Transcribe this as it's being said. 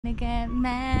Get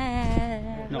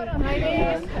mad. No.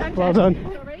 Well done.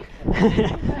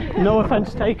 No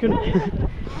offence taken.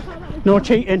 No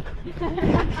cheating.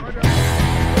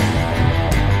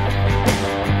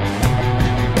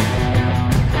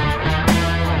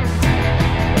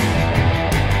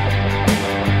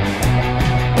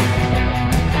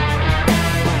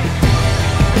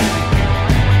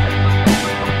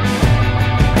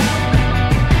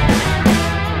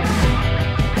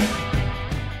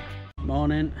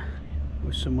 Morning.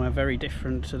 We're somewhere very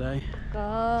different today.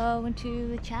 Going to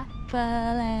the chapel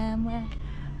and we're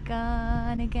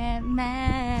gonna get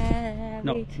married.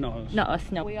 Not us. Not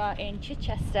us, no. We are in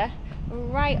Chichester,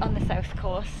 right on the south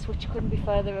coast, which couldn't be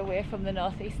further away from the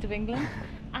northeast of England,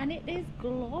 and it is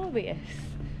glorious.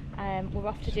 We're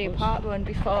off to do a park run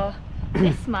before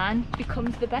this man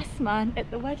becomes the best man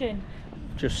at the wedding.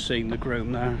 Just seen the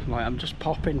groom there, like I'm just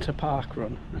popping to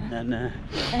Parkrun and then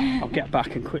I'll get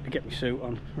back and quickly get my suit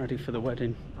on, ready for the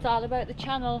wedding. It's all about the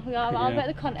channel, we are all about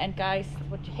the content, guys.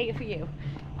 We're here for you.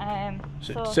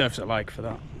 So it deserves a like for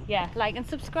that. Yeah, like and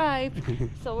subscribe.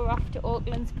 So we're off to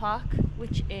Oaklands Park,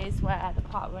 which is where the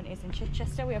park run is in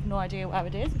Chichester. We have no idea where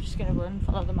it is, we're just going to run,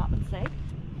 follow the map and see.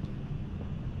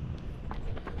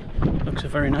 Looks a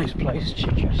very nice place,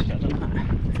 Chichester, doesn't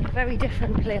it? It's a very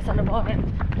different place on the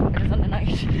morning than it is on the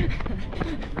night.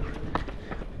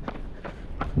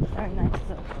 Very nice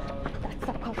though. That's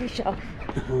that coffee shop.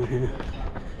 Oh yeah.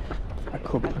 I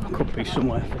could be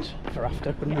somewhere for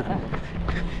after, couldn't it? It's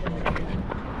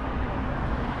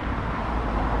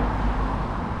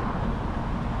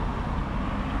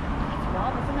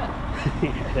warm, isn't it?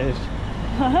 Yeah, it is.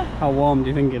 How warm do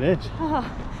you think it is? Oh,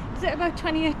 is it about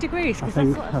 28 degrees? I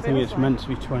think it's meant to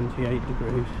be 28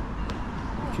 degrees,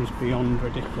 which is beyond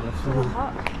ridiculous. So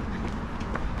hot.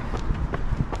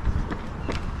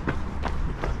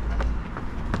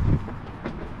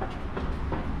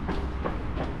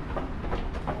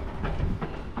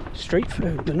 Street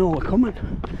food, they know we're coming.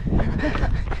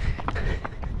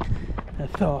 I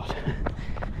thought,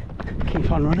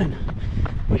 keep on running,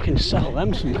 we can sell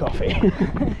them some coffee.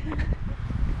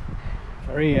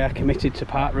 Very committed to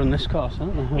parkrun this course,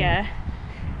 aren't they? Yeah.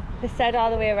 They said all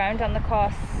the way around on the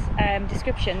course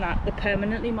description that they're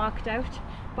permanently marked out.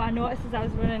 But I noticed as I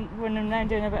was running around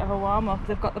doing a bit of a warm up,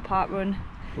 they've got the parkrun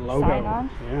logo sign on.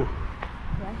 Yeah.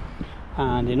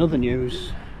 And in other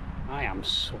news, I am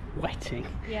sweating.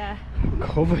 Yeah. I'm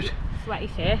covered. Sweaty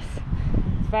face.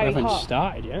 It's very We haven't hot.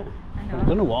 Started yet. I know. I've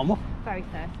done a warm up. Very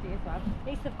thirsty as well. At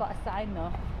least they've got a sign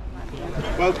though.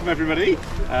 Welcome everybody.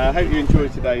 Hope you enjoy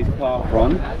today's park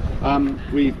run.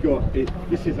 We've got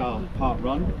this is our park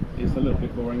run. It's a little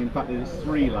bit boring. In fact, there's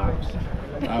 3 laps.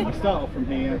 We start off from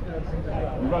here,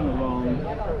 we run along,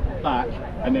 back,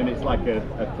 and then it's like a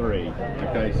 3.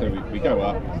 Okay, so we go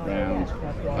up, round,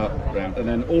 and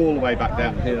then all the way back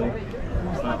downhill.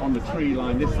 On the tree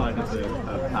line this side of the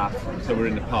path, so we're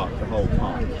in the park the whole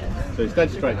time. So it's dead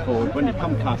straightforward. When you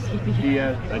come past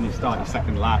here, then you start your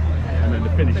second lap, and then the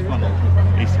finish funnel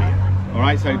is here.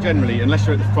 Alright, so generally, unless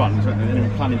you're at the front, and you're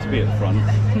planning to be at the front,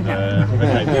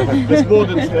 okay,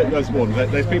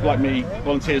 there's people like me,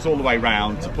 volunteers all the way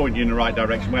round to point you in the right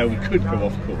direction where we could go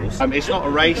off course. It's not a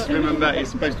race, remember, it's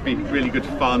supposed to be really good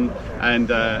fun,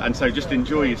 and so just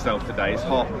enjoy yourself today. It's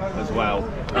hot as well.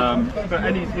 But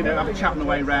have a chat on the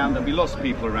way round. There'll be lots of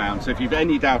people around, so if you've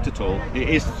any doubt at all, it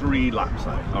is 3 laps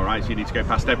though, alright, so you need to go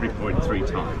past every point 3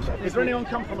 times. Is there anyone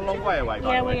come from a long way away,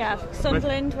 by the way? Yeah, we have.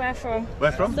 Sunderland, where from?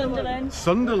 Where from? Sunderland.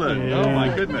 Sunderland, yeah. Oh my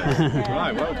goodness.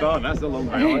 Right, well done, that's a long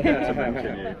way. I get to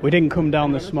mention you. We didn't come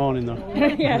down this morning though.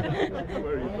 Yeah.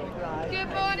 Good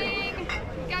morning.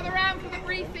 Gather round for the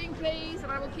briefing, please,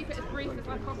 and I will keep it as brief as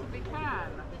I possibly can.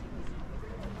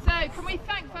 So, can we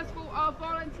thank first of all our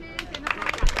volunteers in the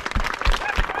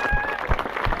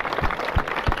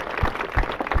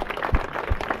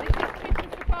This is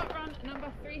Chichester Parkrun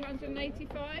number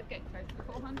 385, getting close to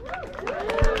 400.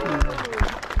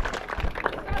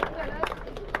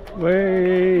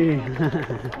 Way.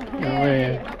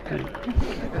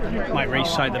 Might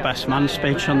recite the best man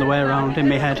speech on the way around in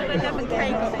my head.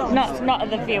 Not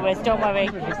the viewers, don't worry.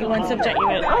 You won't subject you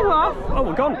in. Oh, we're off! Oh,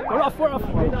 we're gone! We're off! We're off!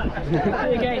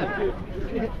 Again.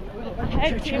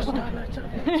 Head 2-1.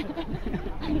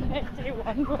 Head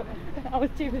 2-1, but I was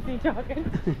too busy talking.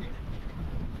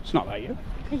 It's not like you.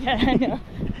 Yeah, I know.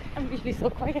 I'm usually so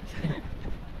quiet.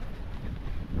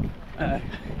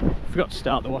 Forgot to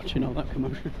start the watching all that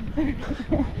commotion.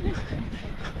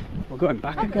 We're going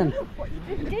back again.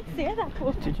 You did say that,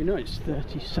 but Did you know it's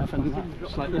 37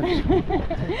 laps like this?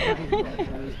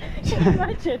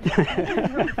 imagine.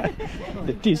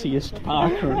 The dizziest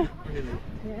parkrun.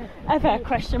 Ever,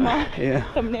 question mark, Yeah.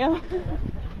 thumbnail.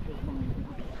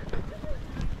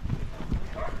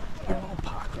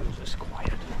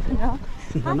 No.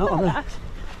 They're I not, thought are they? that.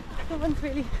 The one's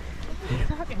really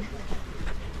talking.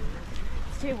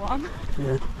 It's too warm.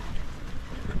 Yeah.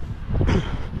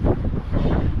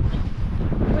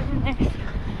 But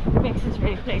it makes us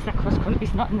really pleased that cross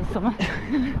country's not in the summer.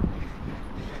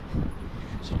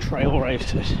 It's a trail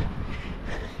race. This.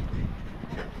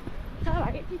 It's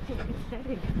alright if you take it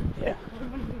steady. Yeah. I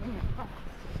wouldn't want to be doing it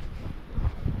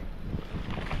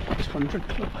fast. It's 100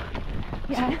 Club.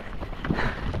 Yeah.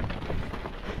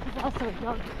 There's also a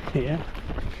dog. Yeah.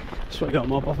 That's what you're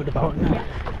more bothered about now. Yeah.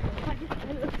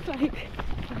 It looks like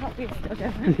the happiest dog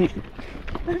ever.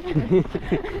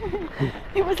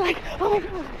 It was like, oh my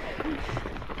god.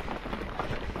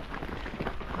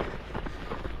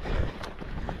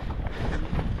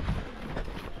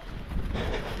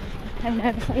 I'm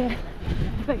nervous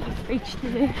about your speech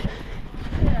today.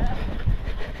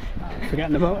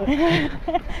 Forgetting about it.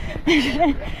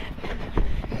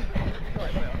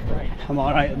 I'm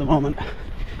alright at the moment.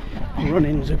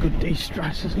 Running's a good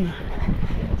de-stress, isn't it?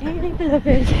 Dearly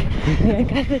beloved, we are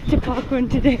gathered to parkrun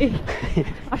today.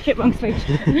 Oh shit, wrong speech.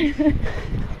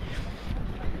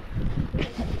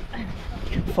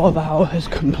 For the hour has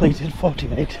completed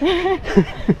 48.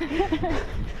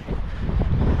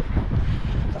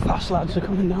 The fast lads are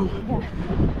coming down. Yeah.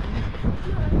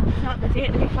 It's not the day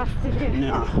to be fast today.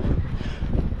 No.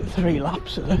 3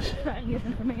 laps of this. Certainly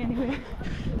isn't for me anyway.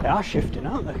 They are shifting,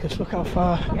 aren't they? Because look how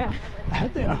far Yeah.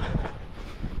 ahead they are.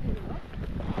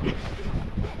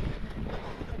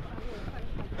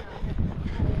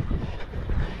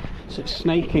 So it's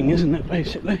snaking, isn't it,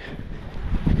 basically?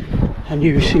 And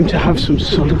you seem to have some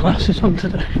sunglasses on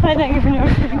today. I don't even know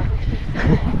if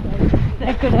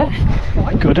they're gooder.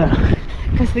 Gooder.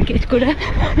 Because they get gooder.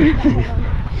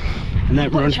 And they're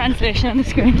Put the translation on the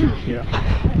screen. Yeah.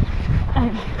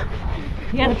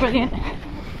 Yeah, they're brilliant.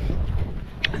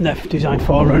 And they're designed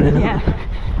for running. Yeah.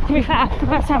 To be fair, the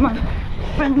first time I'm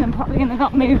running them properly and they're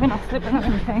not moving or slipping or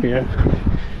anything. Yeah.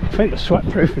 I think they're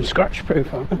sweat-proof and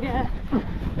scratch-proof, aren't they? Yeah.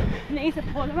 And these are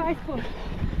polarised, but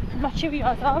I'm not sure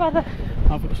yours are, are they?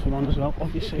 I've got some on as well,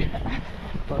 obviously.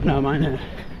 But no, mine are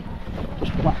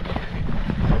just black.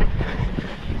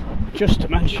 Just to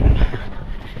mention,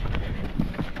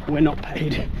 we're not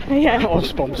paid Yeah. or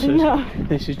sponsored. No.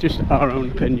 This is just our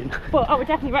own opinion. But I would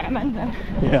definitely recommend them.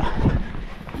 Yeah.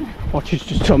 Watchers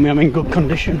just told me I'm in good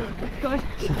condition. Good.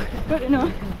 Good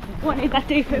enough. Won't need that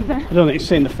deep in there. I don't think it's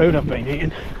seen the food I've been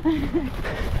eating.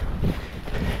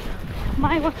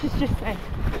 My watchers just say,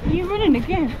 are you running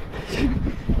again?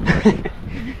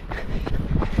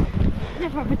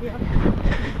 Never a video.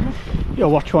 Your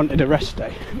watch wanted a rest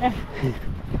day. Yeah.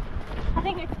 I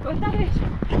think it's good that it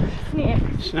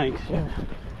snakes. Snakes, yeah.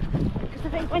 Because I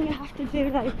think when you have to do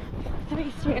like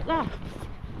 3 straight laps,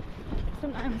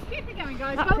 sometimes Keep it going,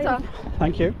 guys. that Well feels done.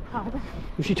 Thank you. harder.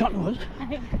 Was she talking to us? I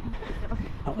think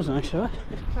That was nice of her.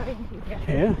 very enthusiastic.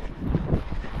 Yeah.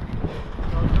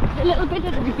 A little bit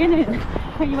at the beginning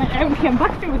when you went out and came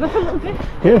back, there was up a little bit.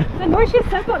 Yeah. I know she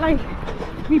said, but like,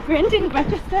 my brain didn't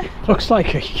register. Looks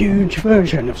like a huge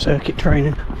version of circuit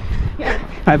training. Yeah.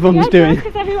 Everyone's doing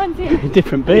because everyone's in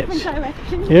different bits. different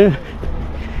directions. Yeah.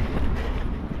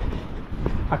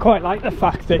 I quite like the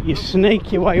fact that you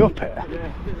snake your way up here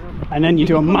and then you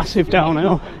do a massive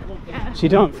downhill. Yeah. So you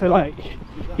don't feel like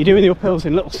you're doing the uphills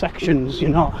in little sections,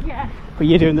 you're not. Yeah. But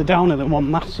you're doing the downhill in one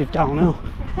massive downhill.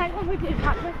 It's like when we did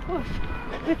Hatwick Push.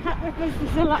 With Hatwick Push,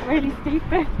 there's still that really steep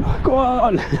bit. Go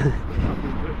on!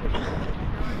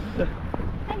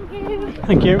 Thank you.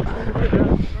 Thank you.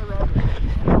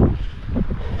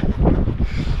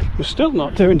 We're still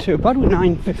not doing too bad with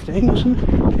 9:15 or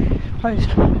something. Please.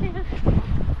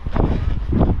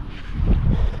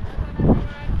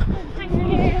 Thank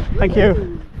you. Thank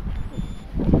you.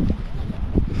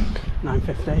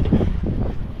 9:15.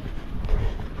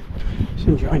 He's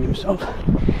enjoying himself. I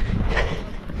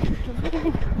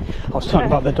was talking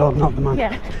about the dog, not the man.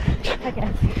 Yeah, I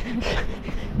guess.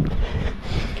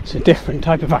 It's a different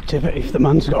type of activity if the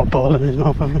man's got a ball in his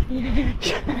mouth, hasn't he?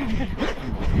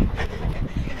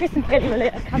 Chris and Kelly were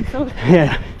later cancelled.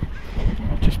 Yeah.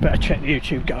 Just better check the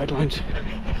YouTube guidelines.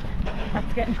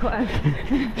 That's getting cut out.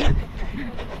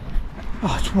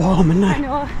 Oh, it's warm, isn't it? I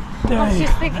know. I was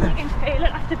just thinking you can feel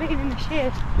it after being in the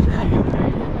shade.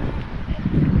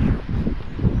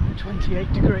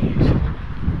 28 degrees.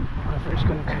 Whatever it's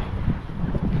going to be.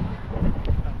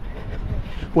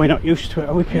 We're not used to it,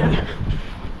 are we, Kelly?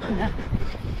 No.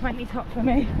 20's hot for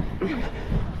me.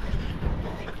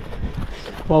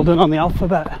 Well done on the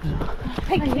alphabet.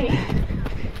 Thank you.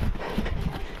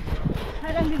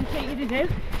 How long did it take you to do?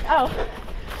 Oh,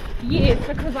 years,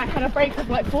 because I had a break of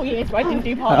like 4 years where I didn't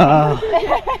do parkrun.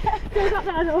 So I got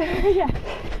that over, yeah.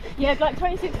 Yeah, like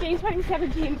 2016,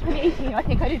 2017, 2018, I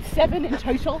think I did 7 in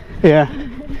total. Yeah.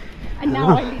 And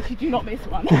now I literally do not miss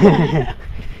one.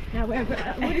 Now we've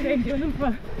already been doing them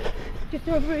for just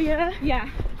over a year. Yeah.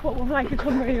 But we've like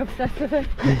become really obsessed with it.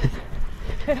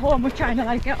 At home we're trying to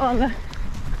like get all the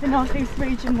North East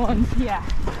region ones. Yeah.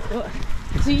 But,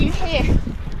 Do you hear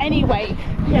anyway?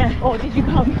 yeah. Or did you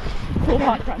come for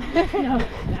parkrun? No.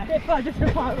 If I just a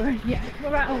parkrun. Yeah.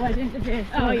 We're at a wedding today.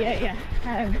 So, Oh yeah.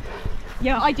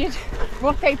 yeah, I did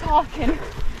Rothgate Park in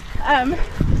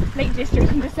Lake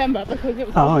District in December because it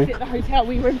was Oh, opposite the hotel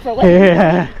we were in for a wedding.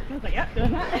 Yeah. I was like, yeah,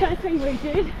 doing that. First thing we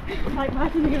did, like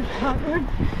back in the parkrun.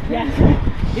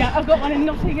 Yeah. Yeah, I've got one in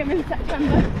Nottingham in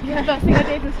September. Yeah. The first thing I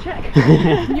did was check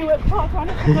Newark Parkrun.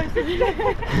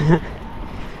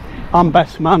 I'm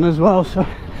best man as well, so.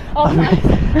 Oh, nice.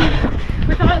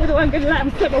 We thought we weren't going to let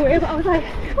him slip away, but I was like,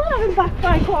 well, have him back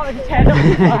by 9:45. That'll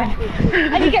be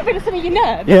fine. And you get rid of some of your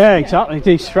nerves. Yeah, exactly.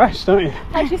 De-stress, don't you?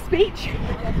 How's your speech?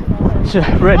 It's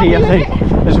ready, I think.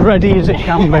 As ready as it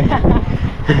can be.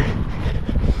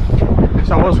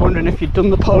 So I was wondering if you'd done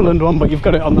the Poland one, but you've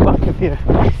got it on the back of your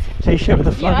t-shirt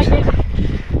with the Yeah, I flags.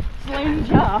 did Sloane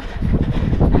Jar,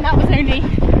 and that was only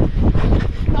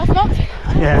last month.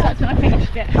 Yeah. So that's when I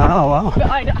finished it. Oh wow. But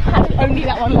I had only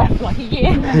that one left for like a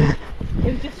year.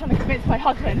 It was just trying to convince my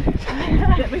husband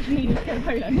that we needed to go to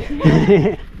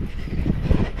Poland.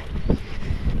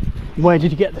 Where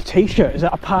did you get the t-shirt? Is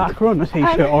that a parkrun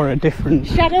t-shirt or a different?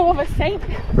 Shadow of a Saint.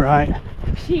 Right.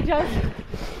 She does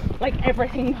like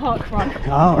everything parkrun.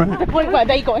 Oh right. The point where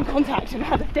they got in contact and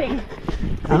had a thing.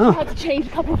 I Oh. had to change a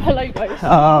couple of her logos.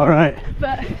 Oh right.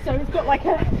 But so it's got like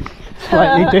a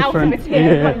Slightly different.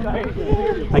 Alphabeteer Yeah.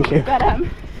 logo. Thank you. But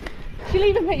she'll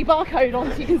even put your barcode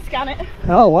on so you can scan it.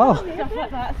 Oh wow. Stuff like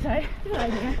that. So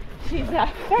she's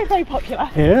very, very popular.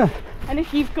 Yeah. And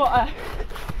if you've got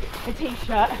a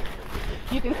t-shirt,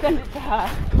 you can send it to her.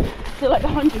 So like the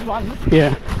 100 ones.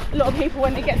 Yeah. A lot of people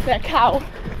when they get their cow,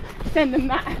 send them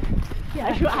that.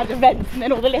 Yeah, she'll add events and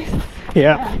then all the lists.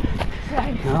 Yeah. So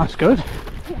Oh, that's good.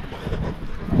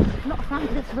 I'm not a fan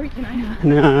of this route, you know.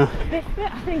 No. This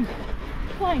bit I think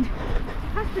fine.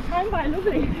 Pass the time by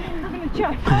lovely. Having a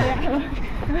chat. Oh, yeah.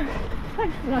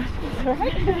 Thanks for that. It's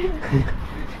alright.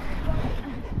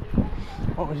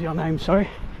 What was your name? Sorry.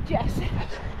 Jess. Jess.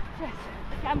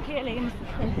 I'm Keeling.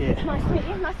 Yeah. Nice to meet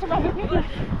you. Nice to run with you.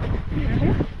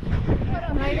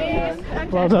 My name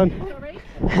is Well done. Sorry.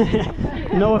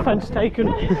 No offence taken.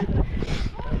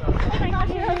 Thank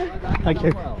you. Thank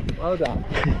you. Well done.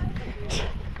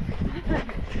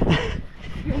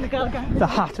 You're in the girl gang. The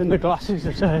hat and the glasses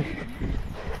have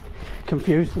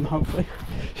confused them, hopefully.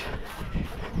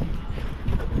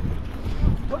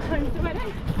 What time's the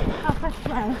wedding?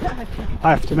 12:30. I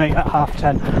have to make at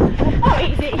 10:30. Oh,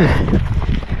 easy.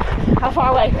 How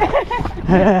far away?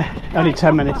 Only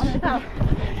 10 minutes. Oh,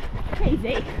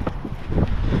 easy.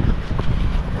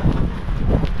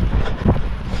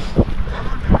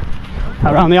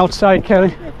 Around the outside,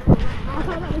 Kelly.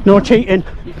 No cheating.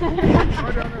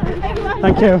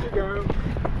 Thank you.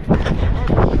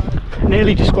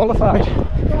 Nearly disqualified.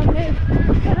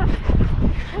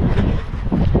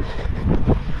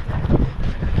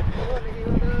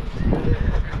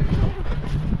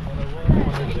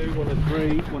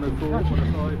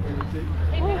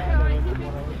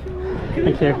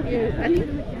 Thank you.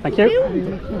 Thank you.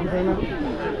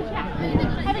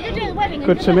 Have a good day at the wedding.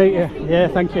 Good to meet you. Yeah,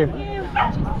 thank you.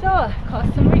 So,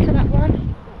 cost summary for that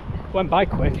one. Went by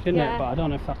quick, didn't Yeah. it? But I don't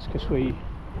know if that's because we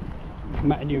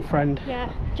met a new friend Yeah,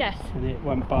 Jess. and it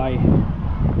went by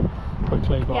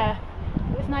quickly. But Yeah,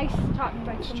 it was nice talking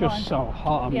about it's someone. just so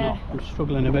hot. Yeah. I'm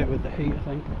struggling a bit with the heat. I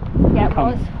think. Yeah, it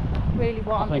I'm- was really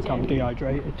warm. I think I'm today.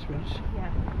 dehydrated, to be honest. Yeah.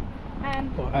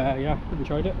 But yeah,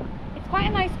 enjoyed it. It's quite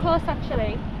a nice course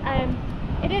actually.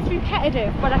 It is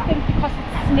repetitive, but I think because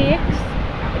it's snakes,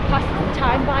 it passes the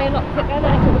time by a lot quicker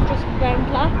than if it was just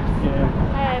round laps.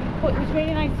 Yeah. But it was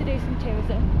really nice to do some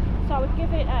tourism. So I would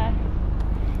give it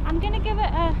I'm going to give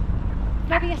it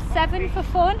maybe a 7 for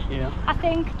fun. Yeah. I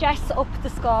think Jess upped the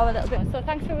score a little bit. So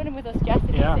thanks for running with us, Jess,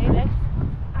 if Yeah. you see this.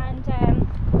 And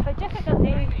for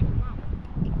difficulty,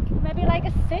 maybe like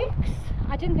a 6.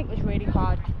 I didn't think it was really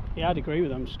hard. Yeah, I'd agree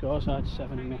with them scores. I had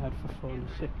 7 in my head for fun,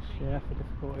 6, yeah, for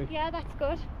difficulty. Yeah, that's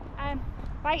good.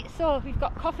 Right, so we've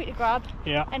got coffee to grab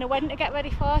Yeah. and a wedding to get ready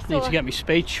for. So Need to get my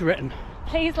speech written.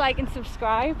 please like and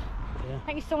subscribe. Yeah.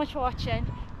 Thank you so much for watching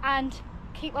and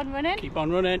keep on running. Keep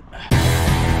on running.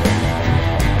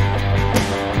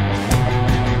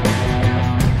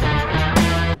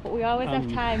 But we always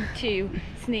have time to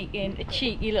sneak in a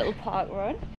cheeky little park run.